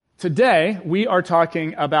Today, we are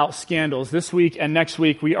talking about scandals. This week and next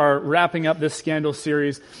week, we are wrapping up this scandal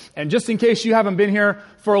series. And just in case you haven't been here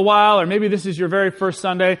for a while, or maybe this is your very first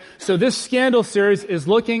Sunday, so this scandal series is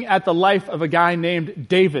looking at the life of a guy named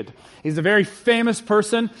David. He's a very famous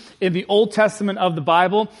person in the Old Testament of the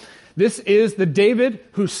Bible. This is the David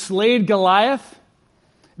who slayed Goliath.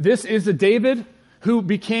 This is the David who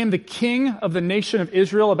became the king of the nation of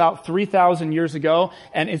Israel about 3,000 years ago,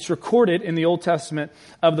 and it's recorded in the Old Testament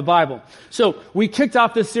of the Bible. So we kicked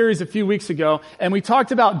off this series a few weeks ago, and we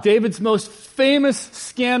talked about David's most famous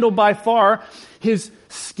scandal by far, his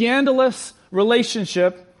scandalous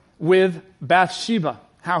relationship with Bathsheba.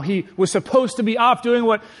 How he was supposed to be off doing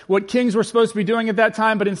what kings were supposed to be doing at that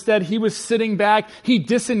time, but instead he was sitting back, he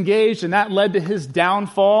disengaged, and that led to his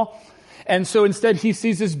downfall. And so instead he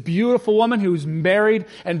sees this beautiful woman who's married,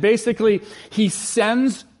 and basically he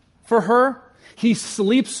sends for her, he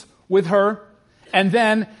sleeps with her, and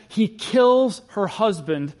then he kills her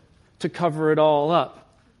husband to cover it all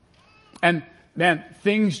up. And man,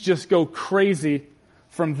 things just go crazy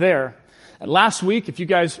from there. And last week, if you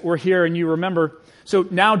guys were here and you remember, so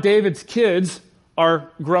now David's kids are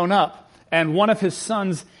grown up, and one of his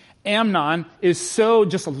sons, Amnon, is so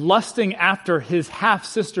just lusting after his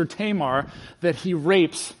half-sister Tamar that he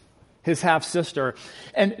rapes his half-sister.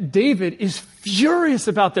 And David is furious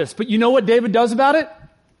about this. But you know what David does about it?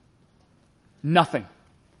 Nothing.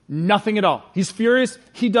 Nothing at all. He's furious.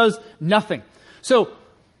 He does nothing. So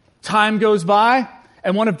time goes by,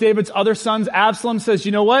 and one of David's other sons, Absalom, says,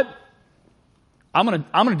 you know what? I'm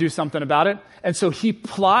gonna do something about it. And so he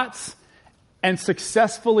plots and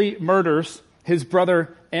successfully murders his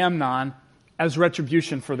brother Amnon as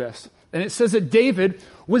retribution for this. And it says that David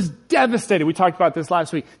was devastated. We talked about this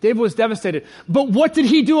last week. David was devastated. But what did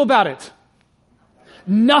he do about it?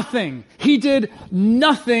 Nothing. He did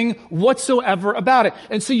nothing whatsoever about it.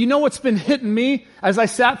 And so you know what's been hitting me as I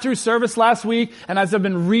sat through service last week and as I've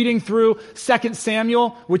been reading through 2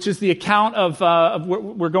 Samuel, which is the account of what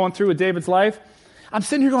we're going through with David's life. I'm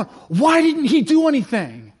sitting here going, why didn't he do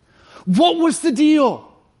anything? What was the deal?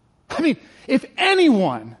 I mean, if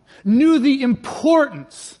anyone knew the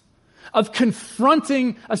importance of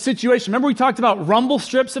confronting a situation, remember we talked about rumble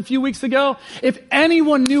strips a few weeks ago? If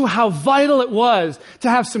anyone knew how vital it was to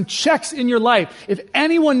have some checks in your life, if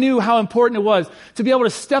anyone knew how important it was to be able to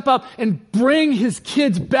step up and bring his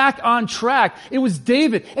kids back on track, it was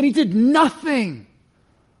David, and he did nothing.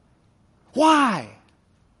 Why?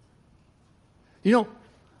 You know,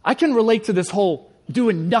 I can relate to this whole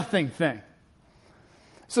doing nothing thing.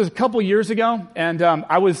 So a couple years ago, and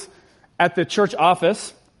I was at the church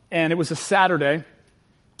office, and it was a Saturday,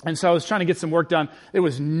 and so I was trying to get some work done. There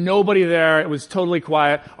was nobody there. It was totally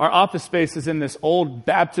quiet. Our office space is in this old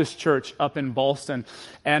Baptist church up in Ballston,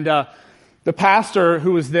 and the pastor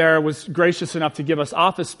who was there was gracious enough to give us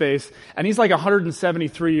office space, and he's like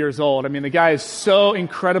 173 years old. I mean, the guy is so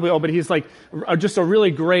incredibly old, but he's like just a really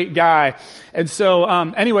great guy. And so,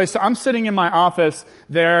 anyway, so I'm sitting in my office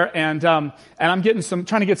there, and I'm trying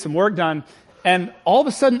to get some work done, and all of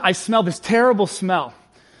a sudden I smell this terrible smell.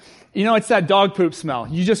 You know, it's that dog poop smell.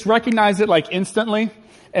 You just recognize it like instantly.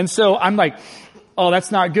 And so I'm like, oh,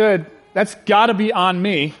 that's not good. That's gotta be on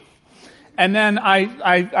me. And then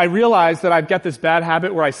I realize that I've got this bad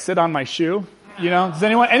habit where I sit on my shoe. You know, does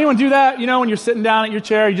anyone do that? You know, when you're sitting down at your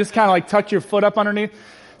chair, you just kind of like tuck your foot up underneath.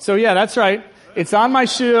 So yeah, that's right. It's on my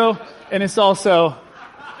shoe, and it's also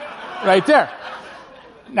right there.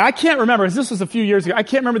 Now I can't remember, this was a few years ago. I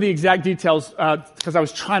can't remember the exact details because I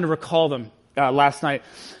was trying to recall them last night.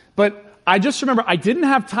 But I just remember I didn't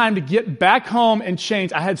have time to get back home and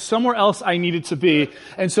change. I had somewhere else I needed to be.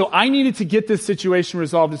 And so I needed to get this situation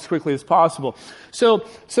resolved as quickly as possible. So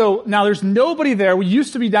now there's nobody there. We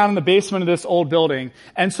used to be down in the basement of this old building.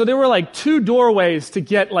 And so there were like 2 doorways to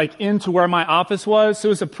get like into where my office was. So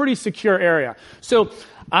it was a pretty secure area. So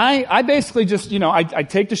I basically just, you know, I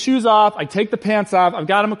take the shoes off, I take the pants off, I've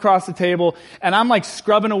got them across the table, and I'm like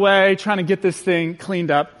scrubbing away, trying to get this thing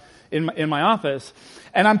cleaned up in my office.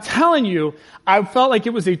 And I'm telling you, I felt like it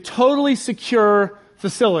was a totally secure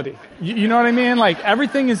facility. You know what I mean? Like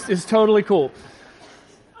everything is totally cool.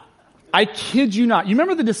 I kid you not. You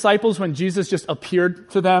remember the disciples when Jesus just appeared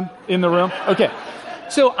to them in the room? Okay.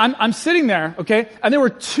 So I'm sitting there, okay, and there were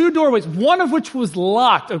 2 doorways, one of which was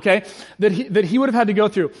locked, okay, that he would have had to go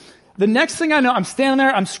through. The next thing I know, I'm standing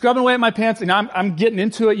there, I'm scrubbing away at my pants, and I'm getting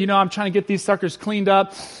into it, you know, I'm trying to get these suckers cleaned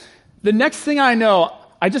up. The next thing I know,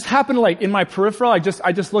 I just happen to like in my peripheral, I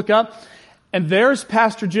just look up, and there's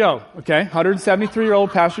Pastor Joe, okay,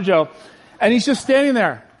 173-year-old Pastor Joe, and he's just standing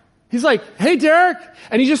there. He's like, hey, Derek.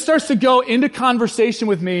 And he just starts to go into conversation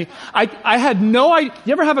with me. I had no idea.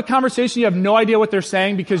 You ever have a conversation, you have no idea what they're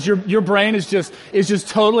saying because your brain is just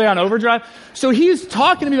totally on overdrive? So he's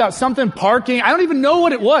talking to me about something, parking. I don't even know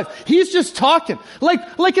what it was. He's just talking. Like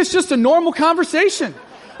it's just a normal conversation.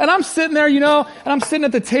 And I'm sitting there, and I'm sitting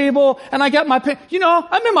at the table and I got my pen.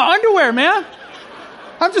 I'm in my underwear, man.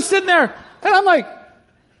 I'm just sitting there and I'm like,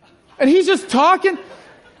 and he's just talking.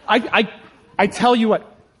 I tell you what.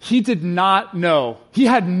 He did not know. He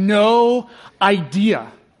had no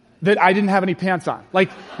idea that I didn't have any pants on. Like,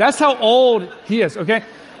 that's how old he is, okay?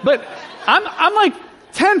 But I'm like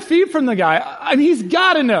 10 feet from the guy. I mean, he's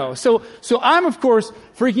got to know. So I'm, of course,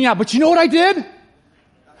 freaking out. But you know what I did?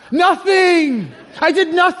 Nothing. I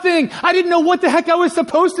did nothing. I didn't know what the heck I was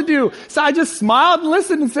supposed to do. So I just smiled and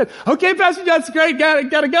listened and said, okay, Pastor John, that's great.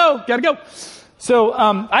 Gotta go. So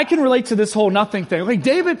I can relate to this whole nothing thing. Like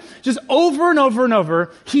David, just over and over and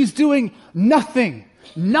over, he's doing nothing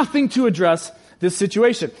to address this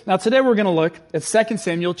situation. Now today we're going to look at 2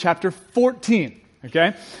 Samuel chapter 14,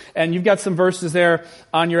 okay? And you've got some verses there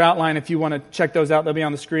on your outline if you want to check those out. They'll be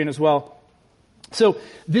on the screen as well. So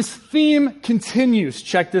this theme continues.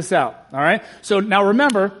 Check this out, all right? So now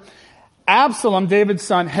remember, Absalom, David's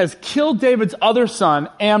son, has killed David's other son,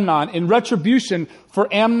 Amnon, in retribution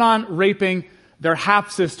for Amnon raping their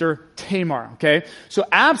half-sister, Tamar, okay? So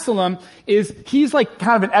Absalom he's like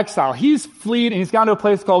kind of an exile. He's fled and he's gone to a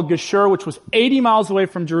place called Geshur, which was 80 miles away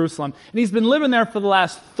from Jerusalem. And he's been living there for the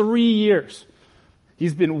last 3 years.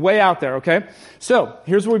 He's been way out there, okay? So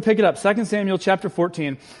here's where we pick it up. 2 Samuel chapter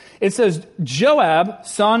 14. It says, Joab,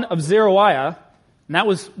 son of Zeruiah, and that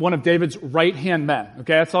was one of David's right-hand men,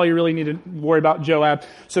 okay? That's all you really need to worry about, Joab.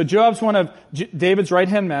 So Joab's one of David's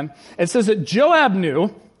right-hand men. It says that Joab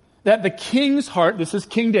knew that the king's heart, this is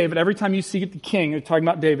King David, every time you see the king, you're talking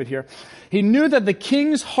about David here, he knew that the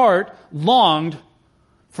king's heart longed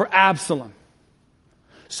for Absalom.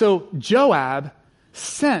 So Joab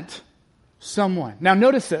sent someone. Now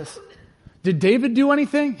notice this. Did David do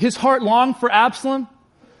anything? His heart longed for Absalom?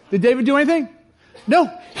 Did David do anything?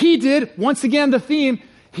 No, he did. Once again, the theme,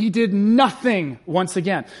 he did nothing once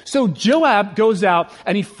again. So Joab goes out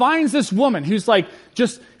and he finds this woman who's like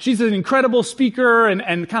she's an incredible speaker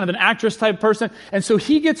and kind of an actress type person. And so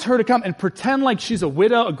he gets her to come and pretend like she's a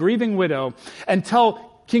widow, a grieving widow, and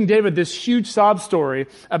tell King David this huge sob story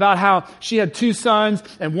about how she had 2 sons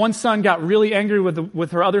and one son got really angry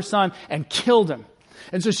with her other son and killed him.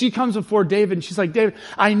 And so she comes before David and she's like, David,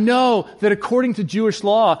 I know that according to Jewish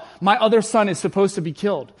law, my other son is supposed to be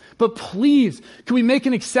killed. But please, can we make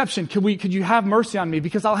an exception? Could you have mercy on me?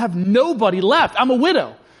 Because I'll have nobody left. I'm a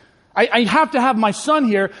widow. I have to have my son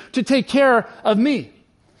here to take care of me.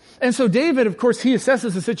 And so David, of course, he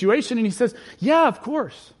assesses the situation and he says, yeah, of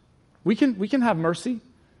course. We can have mercy.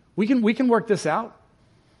 We can work this out.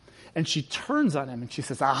 And she turns on him and she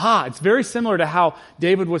says, aha, it's very similar to how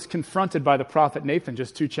David was confronted by the prophet Nathan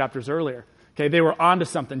just 2 chapters earlier. Okay, they were onto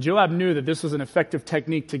something. Joab knew that this was an effective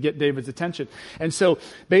technique to get David's attention. And so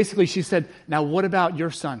basically she said, now what about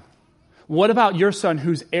your son? What about your son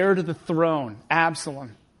who's heir to the throne,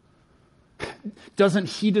 Absalom? Doesn't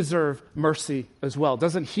he deserve mercy as well?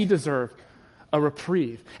 Doesn't he deserve a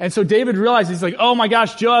reprieve? And so David realizes, he's like, oh my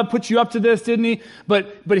gosh, Joab put you up to this, didn't he?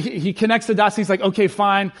 But he connects the dots and he's like, okay,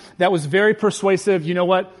 fine. That was very persuasive. You know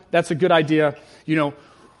what? That's a good idea.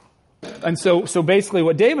 And so basically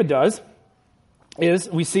what David does is,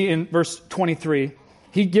 we see in verse 23,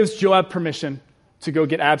 he gives Joab permission to go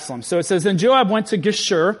get Absalom. So it says, then Joab went to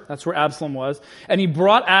Geshur, that's where Absalom was, and he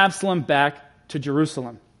brought Absalom back to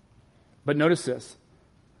Jerusalem. But notice this.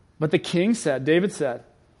 But the king said, David said,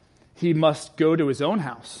 he must go to his own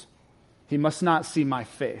house. He must not see my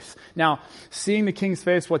face. Now, seeing the king's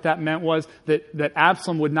face, what that meant was that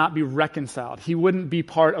Absalom would not be reconciled. He wouldn't be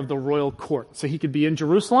part of the royal court. So he could be in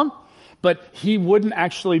Jerusalem, but he wouldn't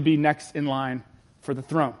actually be next in line for the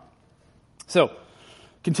throne. So,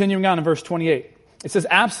 continuing on in verse 28, it says,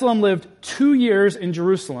 Absalom lived 2 years in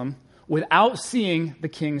Jerusalem without seeing the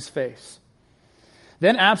king's face.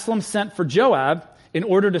 Then Absalom sent for Joab in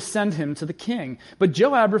order to send him to the king. But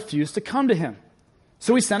Joab refused to come to him.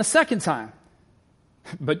 So he sent a second time.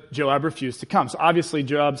 But Joab refused to come. So obviously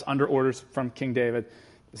Joab's under orders from King David.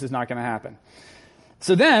 This is not going to happen.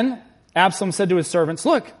 So then Absalom said to his servants,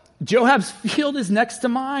 look, Joab's field is next to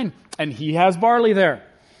mine, and he has barley there.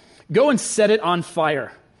 Go and set it on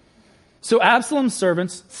fire. So Absalom's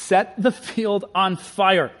servants set the field on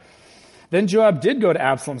fire. Then Joab did go to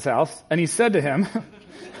Absalom's house, and he said to him,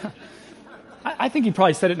 I think he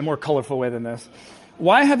probably said it in a more colorful way than this.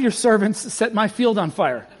 Why have your servants set my field on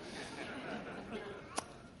fire?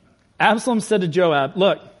 Absalom said to Joab,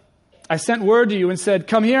 look, I sent word to you and said,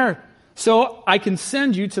 come here, so I can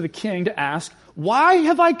send you to the king to ask, why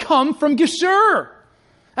have I come from Geshur?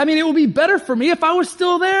 I mean, it would be better for me if I was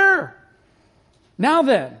still there. Now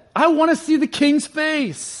then, I want to see the king's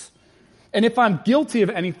face. And if I'm guilty of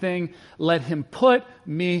anything, let him put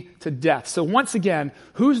me to death. So once again,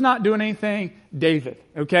 who's not doing anything? David,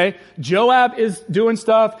 okay? Joab is doing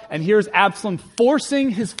stuff, and here's Absalom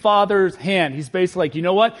forcing his father's hand. He's basically like, you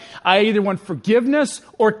know what? I either want forgiveness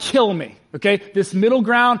or kill me, okay? This middle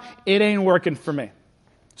ground, it ain't working for me.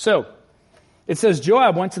 So it says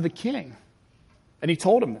Joab went to the king, and he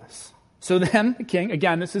told him this. So then the king,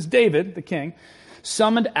 again, this is David, the king,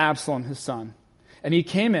 summoned Absalom, his son. And he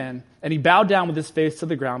came in, and he bowed down with his face to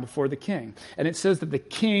the ground before the king. And it says that the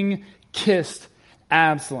king kissed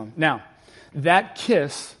Absalom. Now, that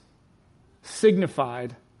kiss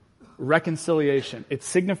signified reconciliation. It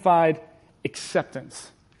signified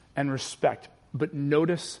acceptance and respect. But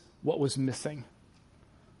notice what was missing.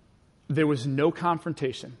 There was no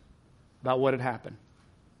confrontation about what had happened.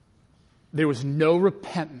 There was no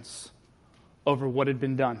repentance over what had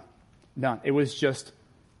been done. None. It was just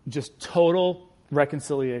total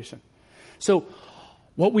reconciliation. So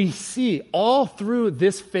what we see all through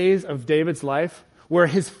this phase of David's life, where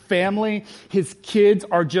his family, his kids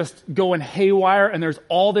are just going haywire and there's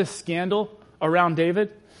all this scandal around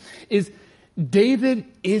David, is David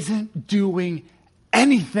isn't doing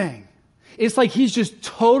anything. It's like he's just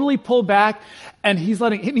totally pulled back and he's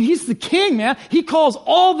the king, man. He calls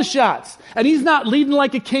all the shots and he's not leading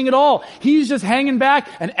like a king at all. He's just hanging back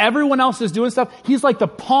and everyone else is doing stuff. He's like the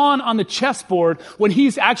pawn on the chessboard when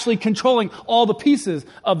he's actually controlling all the pieces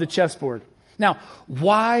of the chessboard. Now,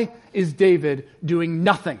 why is David doing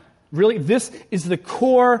nothing? Really, this is the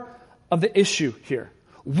core of the issue here.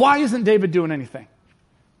 Why isn't David doing anything?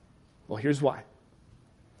 Well, here's why.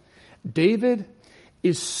 David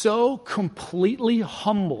is so completely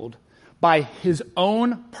humbled by his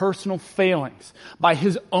own personal failings, by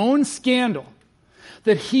his own scandal,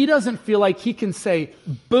 that he doesn't feel like he can say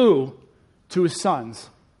boo to his sons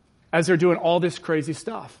as they're doing all this crazy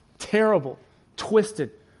stuff. Terrible,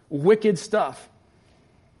 twisted, wicked stuff.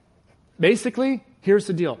 Basically, here's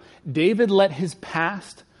the deal. David let his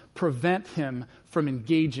past prevent him from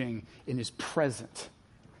engaging in his present.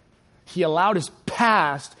 He allowed his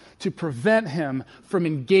past to prevent him from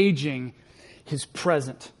engaging his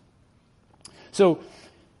present. So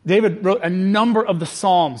David wrote a number of the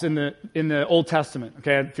Psalms in the Old Testament.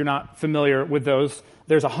 Okay, if you're not familiar with those,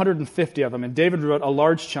 there's 150 of them, and David wrote a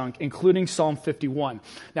large chunk, including Psalm 51.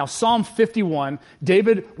 Now, Psalm 51,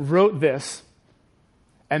 David wrote this,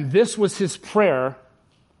 and this was his prayer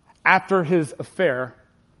after his affair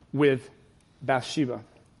with Bathsheba.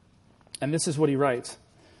 And this is what he writes.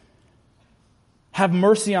 Have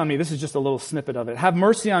mercy on me. This is just a little snippet of it. Have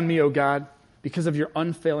mercy on me, O God, because of your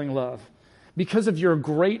unfailing love. Because of your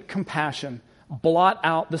great compassion, blot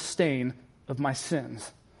out the stain of my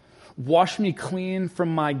sins. Wash me clean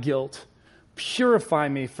from my guilt. Purify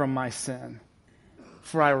me from my sin.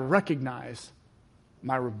 For I recognize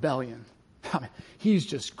my rebellion. I mean, he's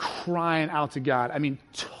just crying out to God. I mean,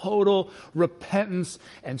 total repentance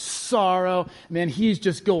and sorrow. Man, he's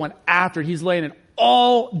just going after it. He's laying it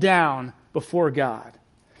all down before God.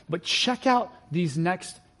 But check out these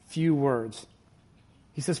next few words.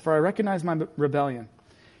 He says, for I recognize my rebellion.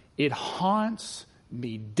 It haunts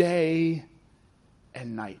me day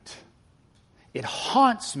and night. It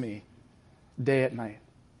haunts me day and night.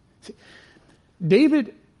 See,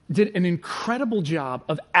 David did an incredible job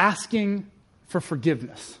of asking for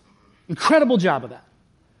forgiveness. Incredible job of that.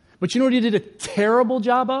 But you know what he did a terrible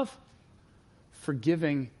job of?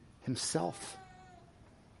 Forgiving himself.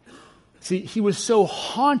 See, he was so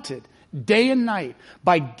haunted day and night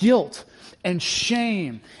by guilt and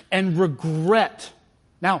shame and regret.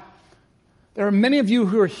 Now, there are many of you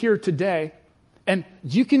who are here today, and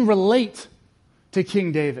you can relate to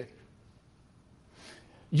King David.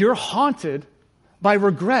 You're haunted by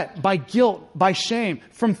regret, by guilt, by shame,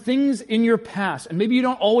 from things in your past. And maybe you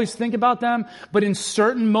don't always think about them, but in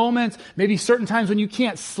certain moments, maybe certain times when you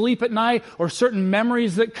can't sleep at night, or certain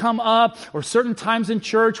memories that come up, or certain times in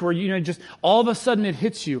church where, just all of a sudden it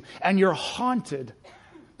hits you, and you're haunted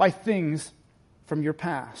by things from your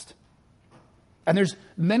past. And there's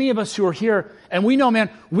many of us who are here, and we know,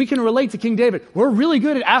 man, we can relate to King David. We're really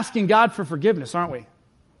good at asking God for forgiveness, aren't we?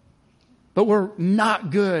 But we're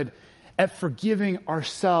not good at forgiving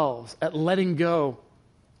ourselves, at letting go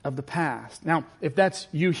of the past. Now, if that's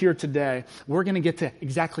you here today, we're going to get to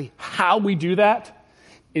exactly how we do that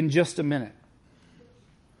in just a minute.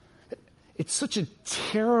 It's such a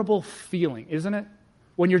terrible feeling, isn't it?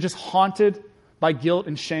 When you're just haunted by guilt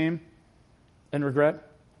and shame. and regret?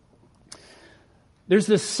 There's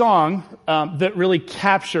this song that really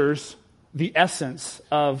captures the essence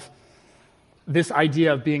of this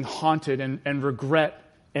idea of being haunted and regret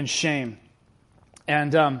and shame.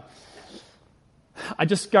 And I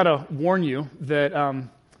just got to warn you that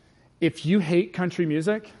if you hate country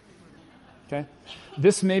music, okay,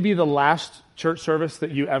 this may be the last church service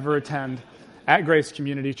that you ever attend at Grace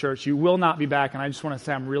Community Church. You will not be back, and I just want to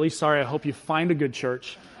say I'm really sorry. I hope you find a good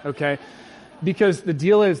church, okay? Because the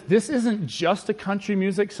deal is, this isn't just a country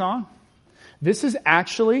music song. This is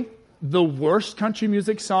actually the worst country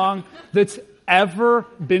music song that's ever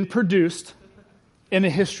been produced in the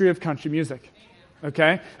history of country music.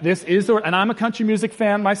 Okay? This is and I'm a country music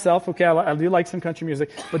fan myself. Okay, I do like some country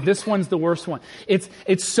music, but this one's the worst one. It's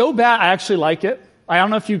so bad, I actually like it. I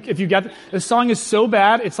don't know if you got the song is so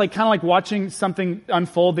bad, it's like kind of like watching something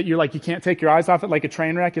unfold that you're like, you can't take your eyes off it, like a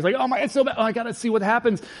train wreck. It's like, oh my, it's so bad. Oh, I got to see what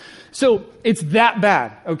happens. So it's that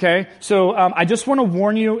bad, okay? So I just want to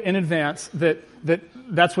warn you in advance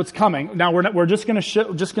that's what's coming. Now we're just going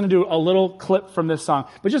to do a little clip from this song,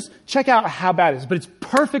 but just check out how bad it is. But it's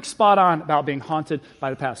perfect, spot on about being haunted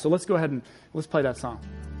by the past. So let's go ahead and let's play that song.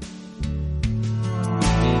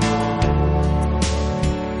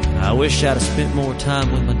 I wish I'd have spent more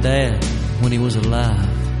time with my dad when he was alive.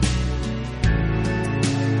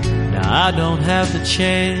 Now I don't have the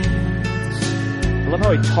chance. I love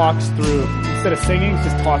how he talks through. Instead of singing, he's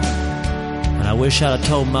just talking. And I wish I'd have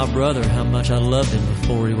told my brother how much I loved him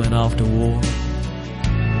before he went off to war.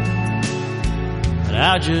 But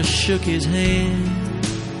I just shook his hand.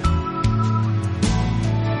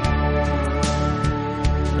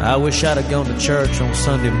 I wish I'd have gone to church on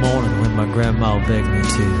Sunday morning when my grandma begged me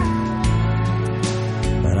to.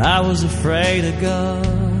 But I was afraid of God.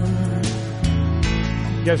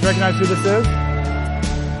 You guys recognize who this is?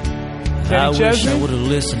 I wish I would have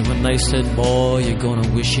listened when they said, boy, you're gonna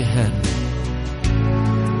wish you hadn't.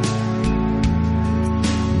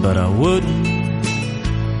 But I wouldn't.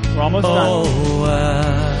 We're almost done.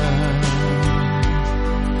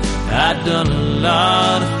 I'd done a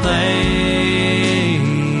lot of things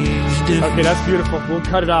different. Okay, that's beautiful. We'll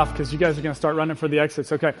cut it off because you guys are going to start running for the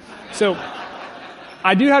exits. Okay, so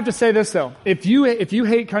I do have to say this though. If you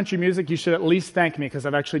hate country music, you should at least thank me because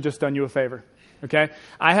I've actually just done you a favor. Okay,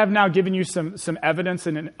 I have now given you some evidence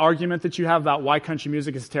and an argument that you have about why country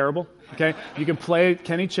music is terrible. Okay, you can play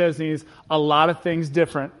Kenny Chesney's A Lot of Things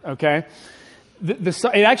Different. Okay,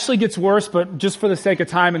 it actually gets worse, but just for the sake of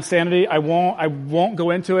time and sanity, I won't go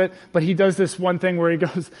into it. But he does this one thing where he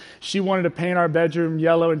goes, "She wanted to paint our bedroom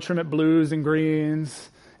yellow and trim it blues and greens,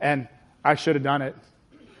 and I should have done it,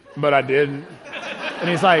 but I didn't." And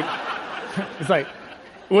he's like,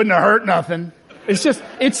 "Wouldn't have hurt nothing."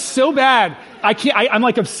 It's so bad. I'm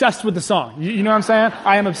like obsessed with the song. You know what I'm saying?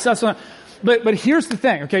 I am obsessed with it. But here's the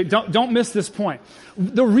thing, okay? Don't miss this point.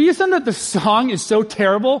 The reason that the song is so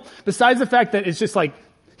terrible, besides the fact that it's just like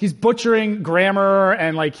he's butchering grammar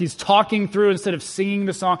and like he's talking through instead of singing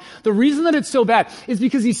the song, the reason that it's so bad is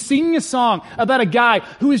because he's singing a song about a guy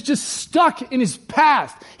who is just stuck in his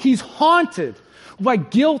past. He's haunted by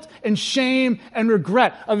guilt and shame and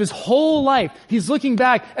regret of his whole life. He's looking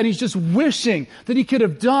back and he's just wishing that he could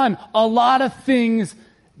have done a lot of things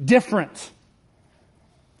different.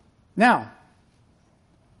 Now,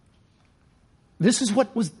 this is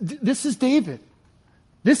David.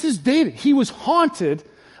 This is David. He was haunted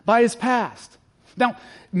by his past. Now,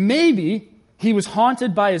 maybe he was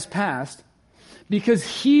haunted by his past because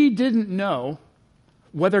he didn't know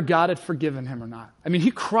whether God had forgiven him or not. I mean,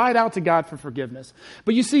 he cried out to God for forgiveness.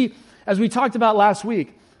 But you see, as we talked about last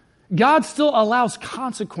week, God still allows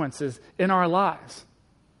consequences in our lives.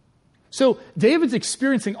 So David's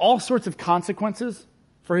experiencing all sorts of consequences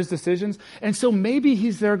for his decisions. And so maybe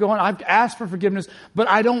he's there going, I've asked for forgiveness, but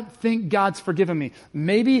I don't think God's forgiven me.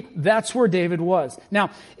 Maybe that's where David was.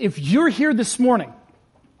 Now, if you're here this morning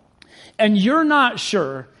and you're not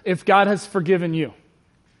sure if God has forgiven you,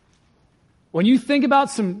 when you think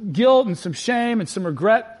about some guilt and some shame and some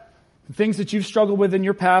regret, things that you've struggled with in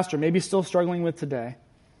your past or maybe still struggling with today,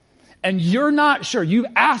 and you're not sure, you've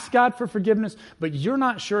asked God for forgiveness, but you're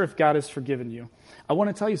not sure if God has forgiven you, I want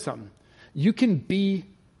to tell you something. You can be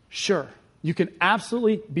sure. You can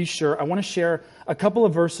absolutely be sure. I want to share a couple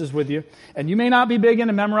of verses with you. And you may not be big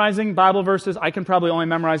into memorizing Bible verses. I can probably only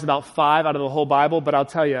memorize about 5 out of the whole Bible, but I'll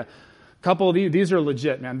tell you, a couple of these are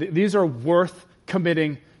legit, man. These are worth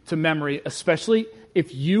committing to memory, especially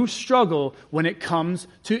if you struggle when it comes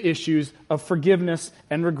to issues of forgiveness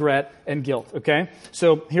and regret and guilt, okay?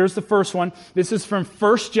 So here's the first one. This is from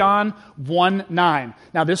 1 John 1:9.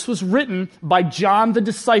 Now, this was written by John the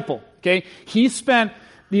disciple, okay? He spent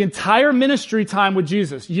the entire ministry time with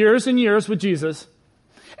Jesus, years and years with Jesus,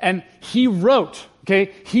 and he wrote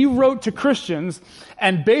to Christians,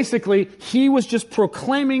 and basically he was just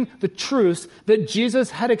proclaiming the truths that Jesus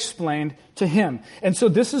had explained to him. And so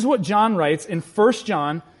this is what John writes in 1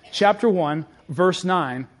 John chapter 1, verse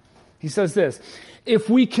 9. He says this, "If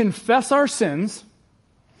we confess our sins,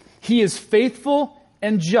 he is faithful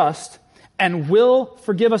and just and will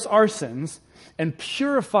forgive us our sins and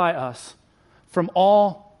purify us from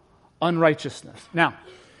all unrighteousness." Now,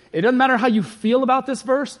 it doesn't matter how you feel about this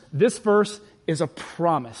verse is a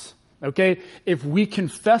promise, okay? If we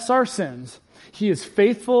confess our sins, he is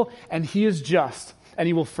faithful and he is just, and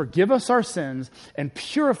he will forgive us our sins and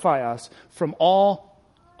purify us from all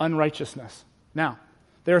unrighteousness. Now,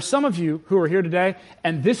 there are some of you who are here today,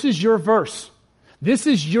 and this is your verse. This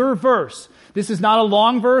is your verse. This is not a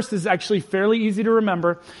long verse. This is actually fairly easy to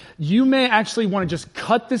remember. You may actually want to just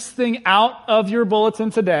cut this thing out of your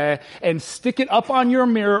bulletin today and stick it up on your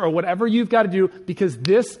mirror or whatever you've got to do, because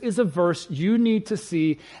this is a verse you need to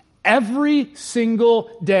see every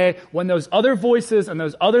single day when those other voices and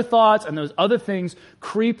those other thoughts and those other things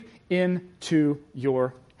creep into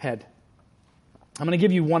your head. I'm going to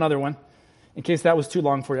give you one other one. In case that was too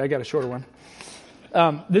long for you, I got a shorter one.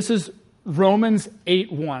 This is Romans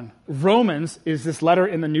 8:1. Romans is this letter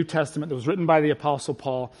in the New Testament that was written by the Apostle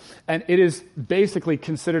Paul, and it is basically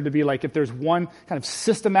considered to be like, if there's one kind of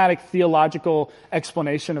systematic theological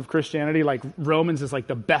explanation of Christianity, like Romans is like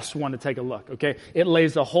the best one to take a look, okay? It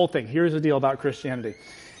lays the whole thing. Here's the deal about Christianity.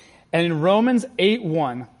 And in Romans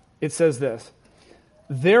 8:1, it says this,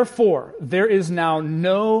 "Therefore, there is now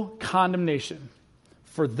no condemnation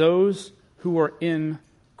for those who are in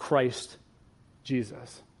Christ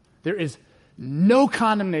Jesus." There is no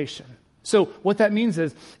condemnation. So what that means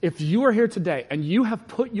is, if you are here today and you have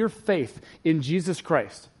put your faith in Jesus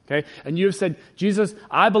Christ, okay, and you have said, "Jesus,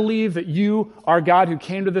 I believe that you are God who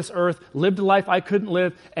came to this earth, lived a life I couldn't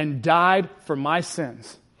live, and died for my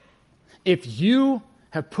sins." If you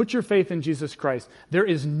have put your faith in Jesus Christ, there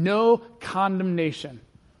is no condemnation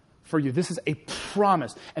for you. This is a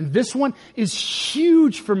promise. And this one is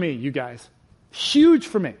huge for me, you guys. Huge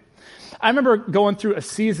for me. I remember going through a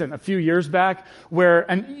season a few years back where,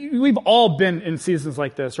 and we've all been in seasons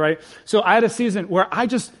like this, right? So I had a season where I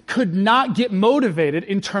just could not get motivated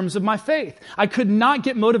in terms of my faith. I could not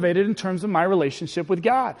get motivated in terms of my relationship with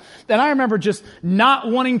God. And I remember just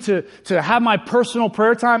not wanting to have my personal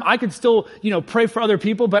prayer time. I could still, pray for other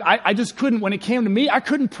people, but I just couldn't, when it came to me, I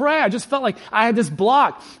couldn't pray. I just felt like I had this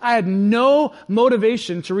block. I had no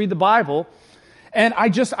motivation to read the Bible. And I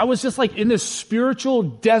was just like in this spiritual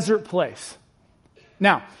desert place.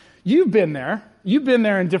 Now, you've been there. You've been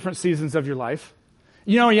there in different seasons of your life.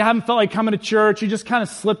 You haven't felt like coming to church. You just kind of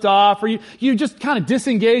slipped off, or you just kind of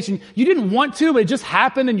disengaged, and you didn't want to, but it just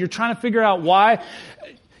happened, and you're trying to figure out why.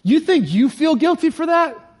 You think you feel guilty for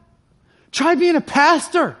that? Try being a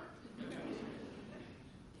pastor.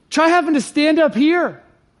 Try having to stand up here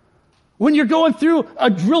when you're going through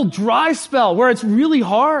a real dry spell where it's really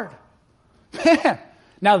hard. Man,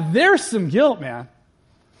 now there's some guilt, man.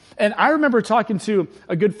 And I remember talking to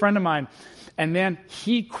a good friend of mine, and man,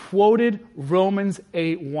 he quoted Romans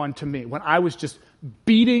 8:1 to me when I was just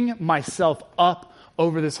beating myself up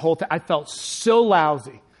over this whole thing. I felt so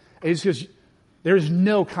lousy. It's because there's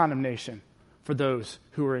no condemnation for those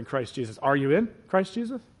who are in Christ Jesus. Are you in Christ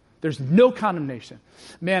Jesus? There's no condemnation.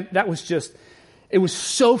 Man, it was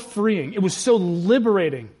so freeing. It was so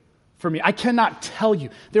liberating for me. I cannot tell you.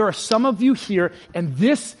 There are some of you here, and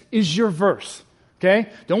this is your verse, okay?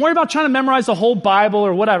 Don't worry about trying to memorize the whole Bible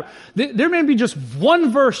or whatever. There may be just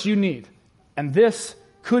one verse you need, and this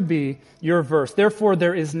could be your verse. Therefore,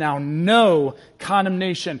 there is now no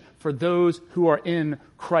condemnation for those who are in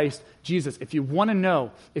Christ Jesus. If you want to know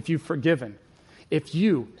if you've forgiven, if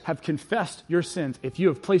you have confessed your sins, if you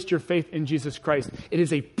have placed your faith in Jesus Christ, it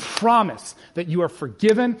is a promise that you are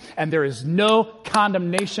forgiven and there is no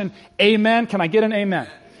condemnation. Amen. Can I get an amen?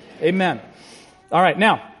 Amen. All right.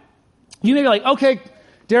 Now, you may be like, okay,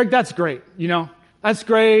 Derek, that's great. That's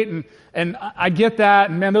great. And I get that.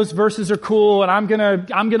 And man, those verses are cool. And I'm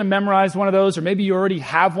going to memorize one of those, or maybe you already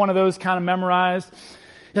have one of those kind of memorized.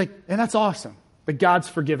 You're like, and that's awesome. But God's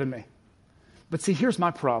forgiven me. But see, here's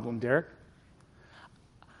my problem, Derek.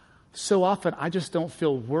 So often, I just don't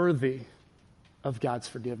feel worthy of God's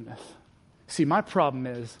forgiveness. See, my problem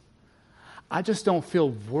is, I just don't feel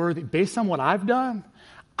worthy. Based on what I've done,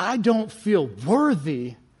 I don't feel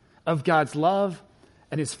worthy of God's love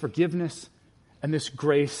and His forgiveness and this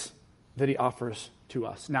grace that He offers to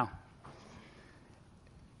us. Now,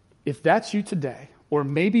 if that's you today, or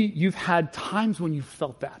maybe you've had times when you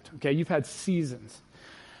felt that, okay? You've had seasons.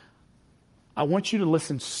 I want you to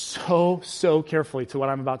listen so carefully to what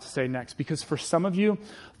I'm about to say next, because for some of you,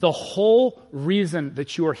 the whole reason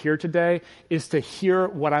that you are here today is to hear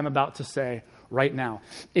what I'm about to say right now.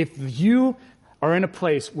 If you are in a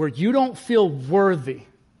place where you don't feel worthy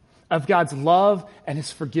of God's love and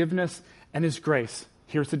His forgiveness and His grace,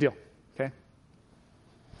 here's the deal, okay?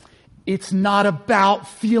 It's not about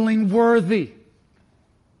feeling worthy.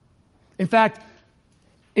 In fact,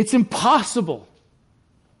 it's impossible.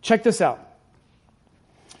 Check this out.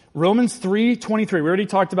 Romans 3:23. We already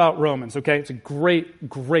talked about Romans, okay? It's a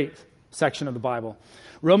great section of the Bible.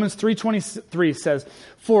 Romans 3:23 says,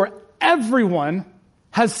 "For everyone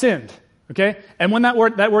has sinned." Okay? And when that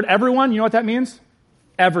word everyone, you know what that means?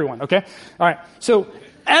 Everyone, okay? All right. So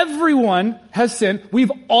everyone has sinned.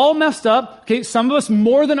 We've all messed up. Okay? Some of us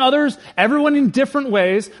more than others, everyone in different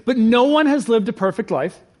ways, but no one has lived a perfect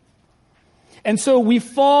life. And so we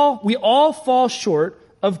all fall short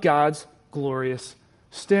of God's glorious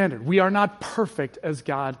standard. We are not perfect as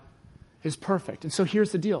God is perfect. And so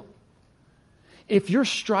here's the deal. If you're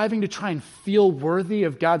striving to try and feel worthy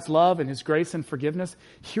of God's love and His grace and forgiveness,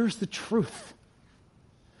 here's the truth.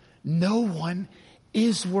 No one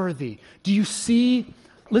is worthy. Do you see?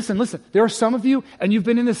 Listen. There are some of you, and you've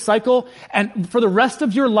been in this cycle, and for the rest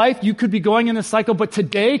of your life, you could be going in this cycle, but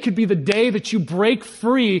today could be the day that you break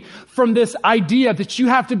free from this idea that you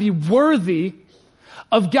have to be worthy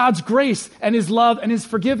of God's grace and His love and His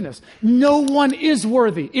forgiveness. No one is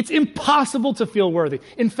worthy. It's impossible to feel worthy.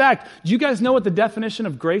 In fact, do you guys know what the definition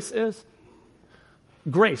of grace is?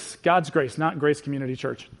 Grace, God's grace, not Grace Community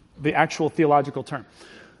Church, the actual theological term.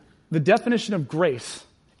 The definition of grace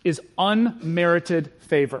is unmerited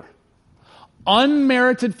favor.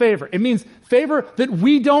 Unmerited favor. It means favor that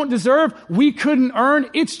we don't deserve, we couldn't earn.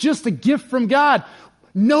 It's just a gift from God.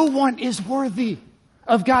 No one is worthy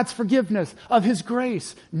of God's forgiveness, of His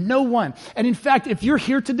grace. No one. And in fact, if you're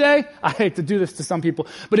here today, I hate to do this to some people,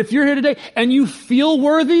 but if you're here today and you feel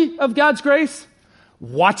worthy of God's grace,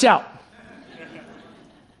 watch out.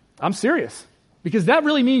 I'm serious. Because that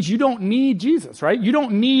really means you don't need Jesus, right? You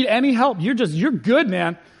don't need any help. You're good,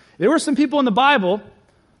 man. There were some people in the Bible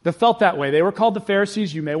that felt that way. They were called the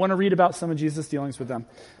Pharisees. You may want to read about some of Jesus' dealings with them.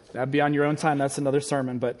 That'd be on your own time. That's another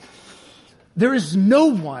sermon. But there is no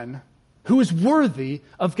one who is worthy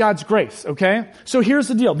of God's grace, okay? So here's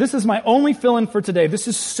the deal. This is my only fill-in for today. This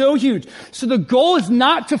is so huge. So the goal is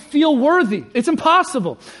not to feel worthy. It's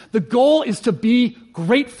impossible. The goal is to be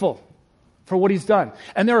grateful for what He's done.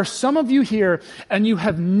 And there are some of you here, and you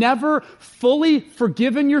have never fully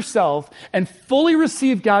forgiven yourself and fully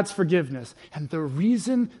received God's forgiveness. And the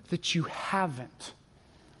reason that you haven't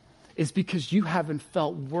is because you haven't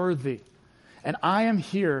felt worthy. And I am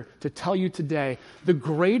here to tell you today, the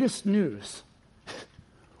greatest news,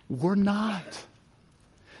 we're not.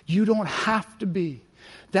 You don't have to be.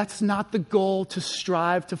 That's not the goal, to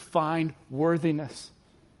strive to find worthiness.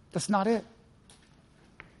 That's not it.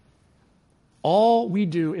 All we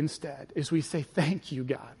do instead is we say, thank you,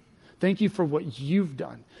 God. Thank you for what you've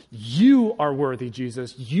done. You are worthy,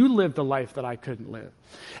 Jesus. You lived the life that I couldn't live.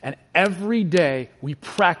 And every day we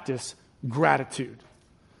practice gratitude.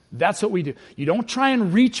 That's what we do. You don't try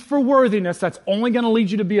and reach for worthiness. That's only going to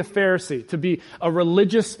lead you to be a Pharisee, to be a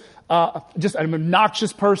religious, just an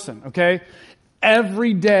obnoxious person, okay?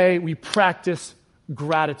 Every day we practice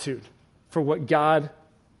gratitude for what God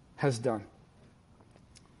has done.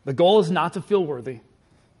 The goal is not to feel worthy.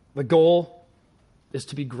 The goal is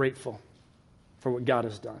to be grateful for what God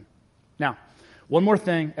has done. Now, one more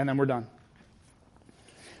thing, and then we're done.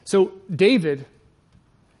 So David,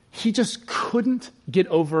 he just couldn't get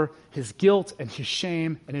over his guilt and his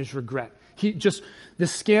shame and his regret. The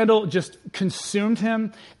scandal just consumed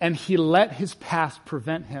him, and he let his past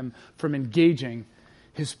prevent him from engaging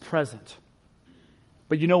his present.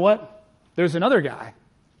 But you know what? There's another guy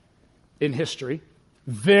in history,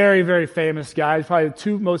 very, very famous guy. Probably the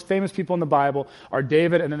two most famous people in the Bible are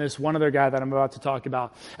David, and then there's one other guy that I'm about to talk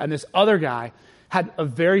about. And this other guy had a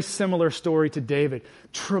very similar story to David.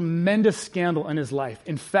 Tremendous scandal in his life.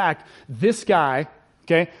 In fact, this guy,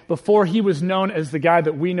 okay, before he was known as the guy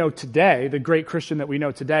that we know today, the great Christian that we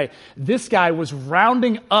know today, this guy was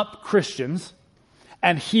rounding up Christians,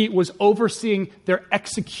 and he was overseeing their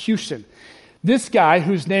execution. This guy,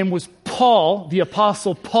 whose name was Paul, the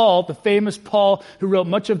Apostle Paul, the famous Paul who wrote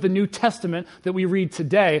much of the New Testament that we read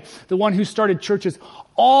today, the one who started churches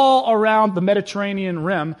all around the Mediterranean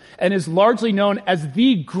rim and is largely known as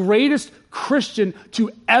the greatest Christian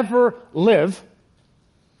to ever live.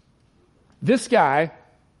 This guy,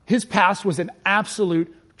 his past was an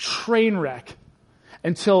absolute train wreck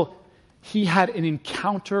until he had an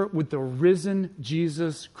encounter with the risen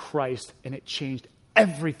Jesus Christ, and it changed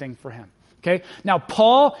everything for him. Okay? Now,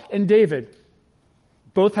 Paul and David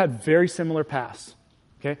both had very similar pasts.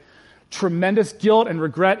 Okay? Tremendous guilt and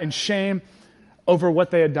regret and shame over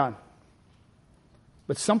what they had done.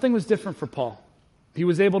 But something was different for Paul. He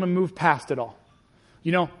was able to move past it all.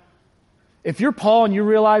 You know, if you're Paul and you're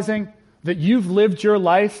realizing that you've lived your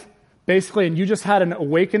life basically, and you just had an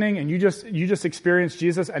awakening and you just experienced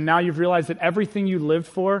Jesus, and now you've realized that everything you lived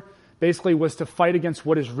for basically was to fight against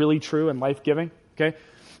what is really true and life-giving, okay?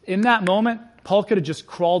 In that moment, Paul could have just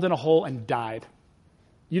crawled in a hole and died.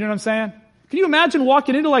 You know what I'm saying? Can you imagine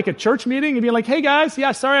walking into like a church meeting and being like, hey guys,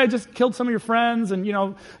 yeah, sorry I just killed some of your friends, and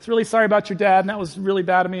it's really sorry about your dad, and that was really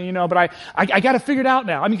bad of me, but I got it figured out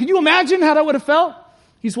now. I mean, can you imagine how that would have felt?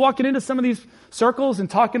 He's walking into some of these circles and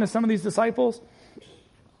talking to some of these disciples.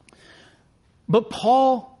 But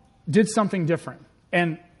Paul did something different.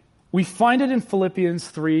 And we find it in Philippians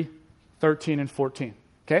 3:13 and 14.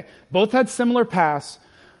 Okay? Both had similar paths,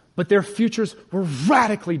 but their futures were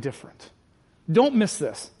radically different. Don't miss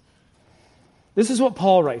this. This is what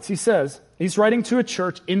Paul writes. He says, he's writing to a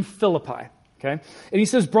church in Philippi. Okay? And he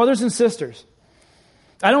says, brothers and sisters,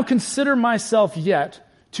 I don't consider myself yet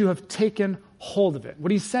to have taken hold of it.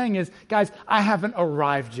 What he's saying is, guys, I haven't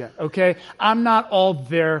arrived yet, okay? I'm not all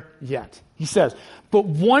there yet. He says, but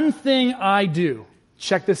one thing I do,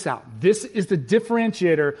 check this out. This is the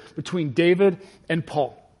differentiator between David and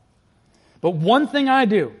Paul. But one thing I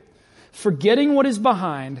do, forgetting what is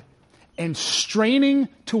behind and straining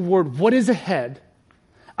toward what is ahead,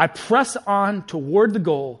 I press on toward the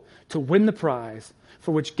goal to win the prize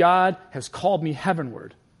for which God has called me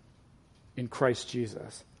heavenward in Christ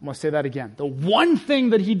Jesus. I'm going to say that again. The one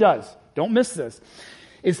thing that he does, don't miss this,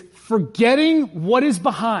 is forgetting what is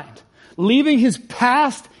behind, leaving his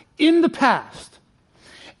past in the past,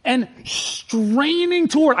 and straining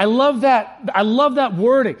toward. I love that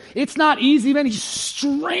wording. It's not easy, man. He's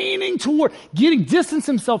straining toward, distance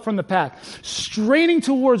himself from the past, straining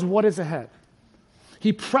towards what is ahead.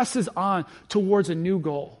 He presses on towards a new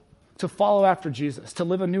goal, to follow after Jesus, to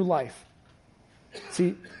live a new life.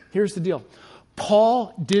 See, here's the deal.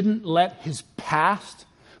 Paul didn't let his past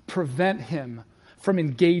prevent him from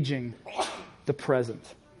engaging the present.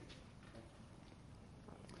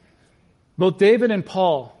 Both David and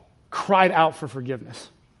Paul cried out for forgiveness.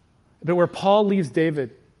 But where Paul leaves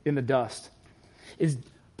David in the dust, is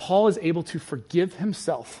Paul is able to forgive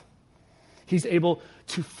himself. He's able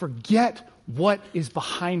to forget what is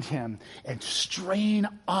behind him and strain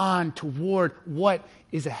on toward what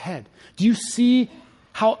is ahead. Do you see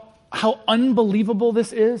how unbelievable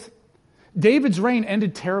this is? David's reign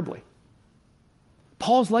ended terribly.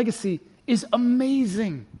 Paul's legacy is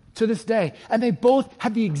amazing to this day, and they both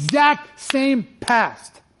have the exact same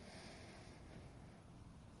past.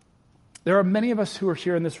 There are many of us who are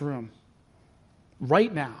here in this room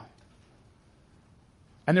right now,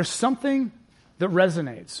 and there's something that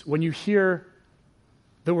resonates when you hear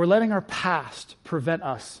that we're letting our past prevent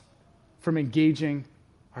us from engaging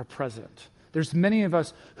our present. There's many of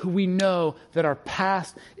us who we know that our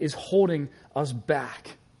past is holding us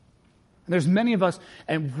back. And there's many of us,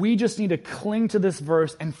 and we just need to cling to this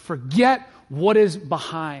verse and forget what is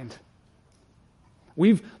behind.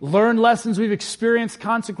 We've learned lessons, we've experienced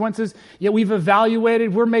consequences, yet we've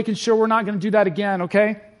evaluated, we're making sure we're not going to do that again,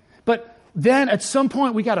 okay? But then at some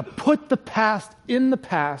point we got to put the past in the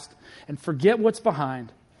past and forget what's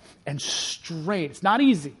behind and strain. It's not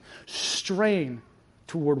easy. Strain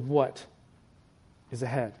toward what is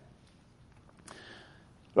ahead.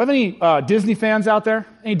 Do I have any Disney fans out there?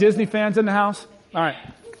 Any Disney fans in the house? All right.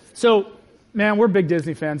 So, man, we're big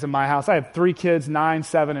Disney fans in my house. I have 3 kids, 9,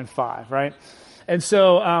 7, and 5, right? And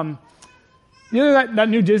so, you know that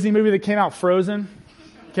new Disney movie that came out, Frozen?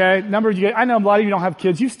 Okay, number of you, I know a lot of you don't have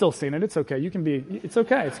kids. You've still seen it. It's okay. It's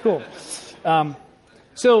okay. It's cool.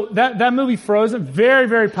 So that movie, Frozen, very,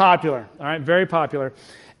 very popular. All right, very popular.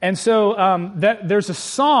 And so there's a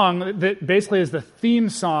song that basically is the theme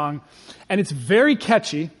song, and it's very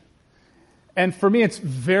catchy. And for me, it's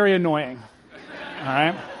very annoying. All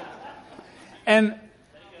right? And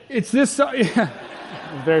it's this song.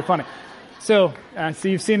 Very funny. So,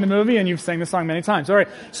 you've seen the movie and you've sang the song many times. All right.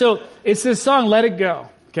 So it's this song, Let It Go.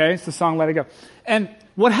 Okay? It's the song, Let It Go. And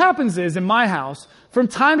what happens is, in my house, from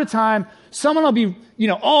time to time, someone will be,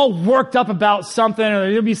 all worked up about something, or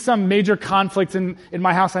there'll be some major conflict in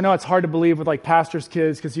my house. I know it's hard to believe with like pastors'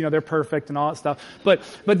 kids because, they're perfect and all that stuff. But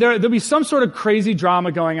there'll be some sort of crazy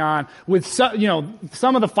drama going on with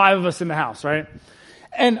some of the 5 of us in the house, right?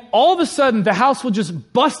 And all of a sudden, the house will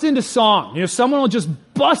just bust into song. You know, someone will just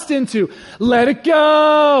bust into, let it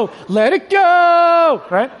go,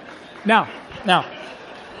 right? Now,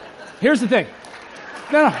 here's the thing.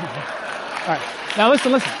 No. All right. Now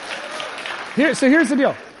listen. So here's the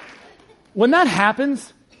deal. When that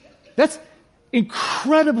happens, that's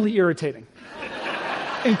incredibly irritating.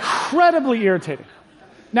 Incredibly irritating.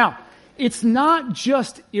 Now, it's not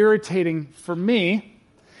just irritating for me.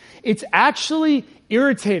 It's actually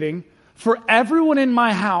irritating for everyone in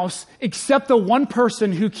my house except the one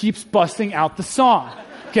person who keeps busting out the song.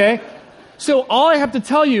 Okay? So all I have to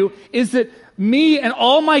tell you is that me and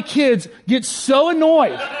all my kids get so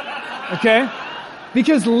annoyed. Okay?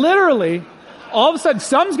 Because literally, all of a sudden,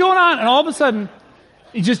 something's going on, and all of a sudden,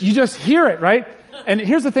 you just hear it, right? And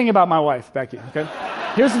here's the thing about my wife, Becky, okay?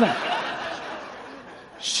 Here's the thing.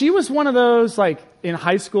 She was one of those, like, in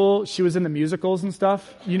high school, she was in the musicals and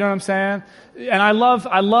stuff. You know what I'm saying? And I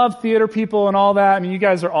love theater people and all that. I mean, you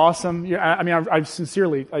guys are awesome. I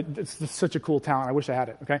sincerely, it's such a cool talent. I wish I had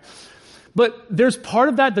it, okay? But there's part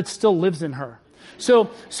of that still lives in her.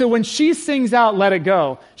 So when she sings out Let It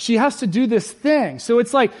Go, she has to do this thing. So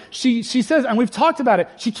it's like she says, and we've talked about it,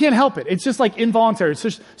 she can't help it. It's just like involuntary.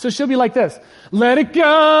 So she'll be like this, let it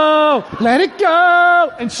go, let it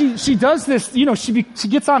go. And she does this, you know, she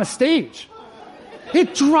gets on a stage.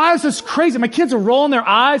 It drives us crazy. My kids are rolling their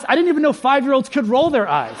eyes. I didn't even know 5-year-olds could roll their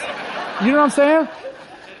eyes. You know what I'm saying?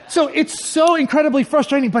 So it's so incredibly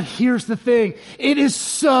frustrating, but here's the thing. It is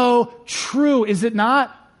so true, is it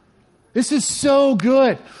not? This is so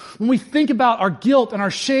good. When we think about our guilt and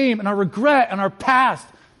our shame and our regret and our past,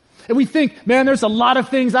 and we think, man, there's a lot of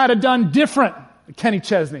things I'd have done different. Kenny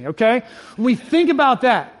Chesney, okay? When we think about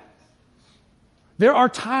that, there are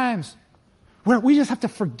times where we just have to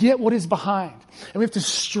forget what is behind, and we have to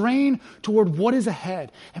strain toward what is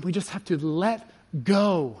ahead, and we just have to let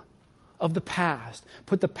go of the past,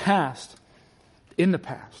 put the past in the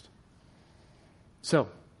past. So,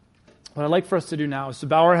 what I'd like for us to do now is to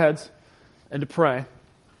bow our heads and to pray.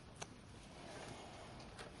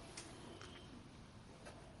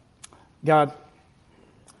 God,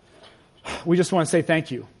 we just want to say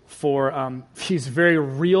thank you for these very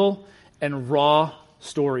real and raw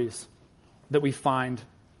stories that we find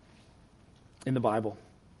in the Bible.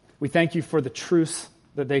 We thank you for the truths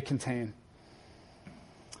that they contain.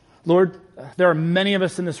 Lord, there are many of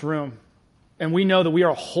us in this room, and we know that we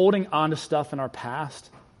are holding on to stuff in our past,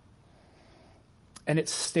 and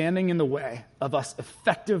it's standing in the way of us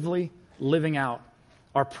effectively living out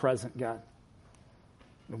our present, God.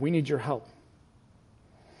 We need your help.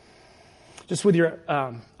 Just with your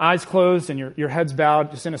eyes closed and your heads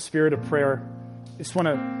bowed, just in a spirit of prayer, I just want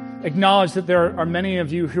to acknowledge that there are many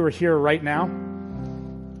of you who are here right now,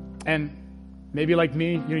 and maybe like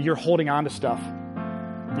me, you're holding on to stuff.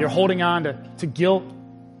 You're holding on to guilt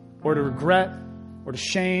or to regret or to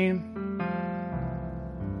shame.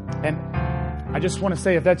 And I just want to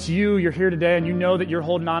say, if that's you, you're here today and you know that you're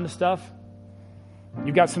holding on to stuff.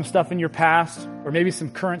 You've got some stuff in your past or maybe some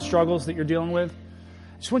current struggles that you're dealing with.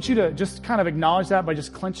 I just want you to just kind of acknowledge that by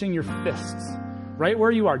just clenching your fists right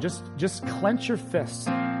where you are. Just clench your fists.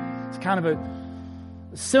 It's kind of a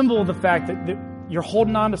symbol of the fact that you're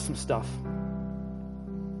holding on to some stuff.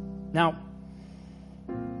 Now,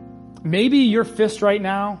 maybe your fist right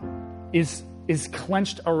now is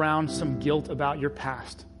clenched around some guilt about your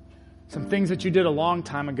past. Some things that you did a long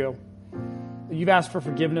time ago. You've asked for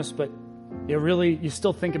forgiveness, but you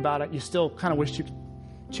still think about it. You still kind of wish you could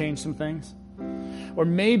change some things. Or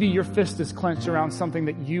maybe your fist is clenched around something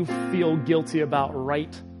that you feel guilty about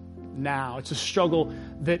right now. It's a struggle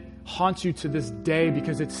that haunts you to this day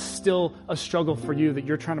because it's still a struggle for you that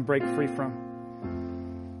you're trying to break free from.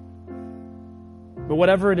 But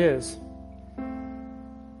whatever it is,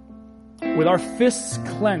 with our fists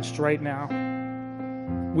clenched right now,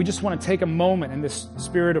 we just want to take a moment in this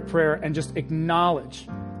spirit of prayer and just acknowledge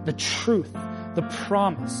the truth, the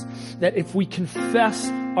promise that if we confess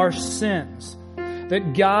our sins,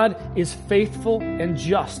 that God is faithful and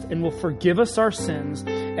just and will forgive us our sins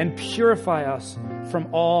and purify us from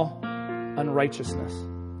all unrighteousness.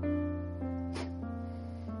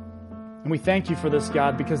 And we thank you for this,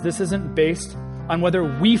 God, because this isn't based on whether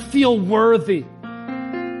we feel worthy.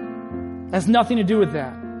 It has nothing to do with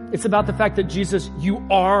that. It's about the fact that, Jesus, you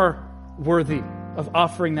are worthy of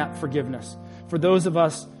offering that forgiveness. For those of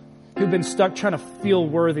us who've been stuck trying to feel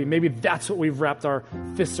worthy, maybe that's what we've wrapped our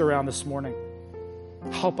fists around this morning.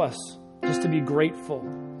 Help us just to be grateful.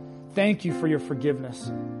 Thank you for your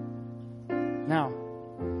forgiveness. Now,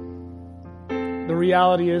 the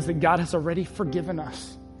reality is that God has already forgiven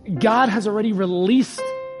us. God has already released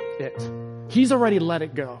it. He's already let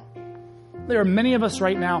it go. There are many of us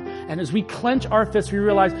right now, and as we clench our fists, we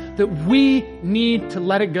realize that we need to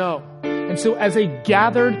let it go. And so as a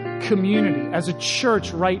gathered community, as a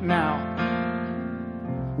church right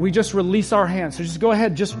now, we just release our hands. So just go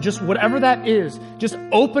ahead, just whatever that is, just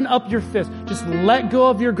open up your fist. Just let go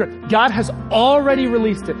of your grip. God has already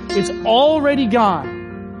released it. It's already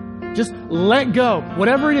gone. Just let go.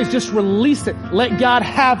 Whatever it is, just release it. Let God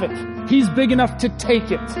have it. He's big enough to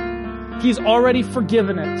take it. He's already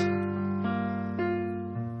forgiven it.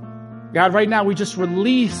 God, right now we just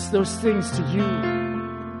release those things to you,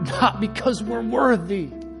 not because we're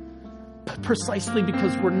worthy, but precisely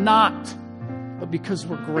because we're not, but because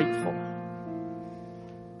we're grateful.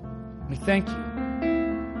 We thank you.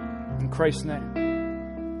 In Christ's name,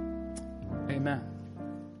 amen.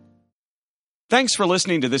 Thanks for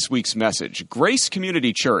listening to this week's message. Grace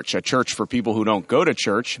Community Church, a church for people who don't go to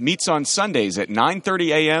church, meets on Sundays at 9:30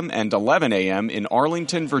 a.m. and 11 a.m. in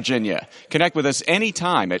Arlington, Virginia. Connect with us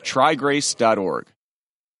anytime at trygrace.org.